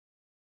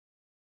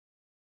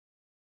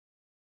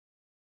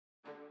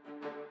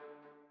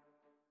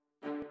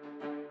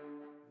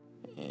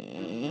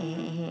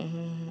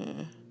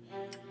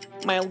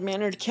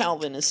Mild-mannered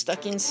Calvin is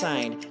stuck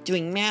inside,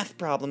 doing math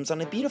problems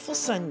on a beautiful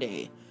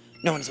Sunday.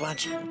 No one's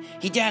watching.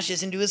 He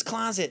dashes into his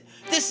closet.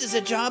 This is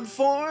a job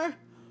for...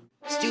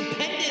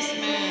 Stupendous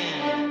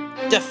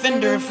Man!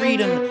 Defender of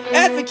freedom,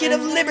 advocate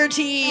of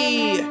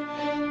liberty!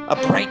 A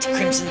bright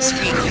crimson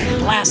streak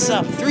blasts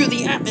up through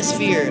the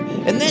atmosphere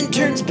and then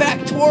turns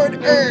back toward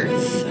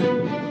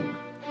Earth.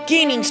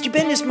 Gaining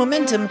stupendous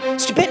momentum,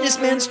 Stupendous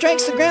Man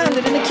strikes the ground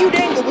at an acute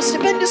angle with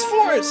stupendous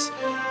force.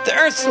 The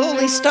Earth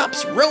slowly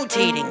stops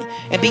rotating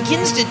and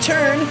begins to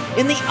turn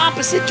in the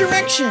opposite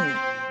direction.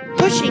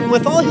 Pushing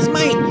with all his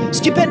might,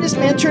 Stupendous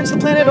Man turns the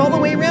planet all the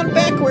way around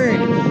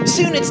backward.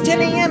 Soon it's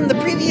 10 a.m. the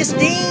previous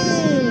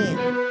day.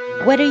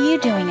 What are you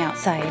doing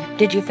outside?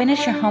 Did you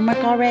finish your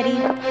homework already?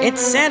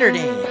 It's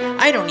Saturday.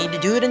 I don't need to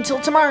do it until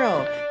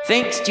tomorrow.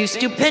 Thanks to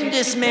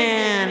Stupendous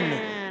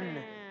Man.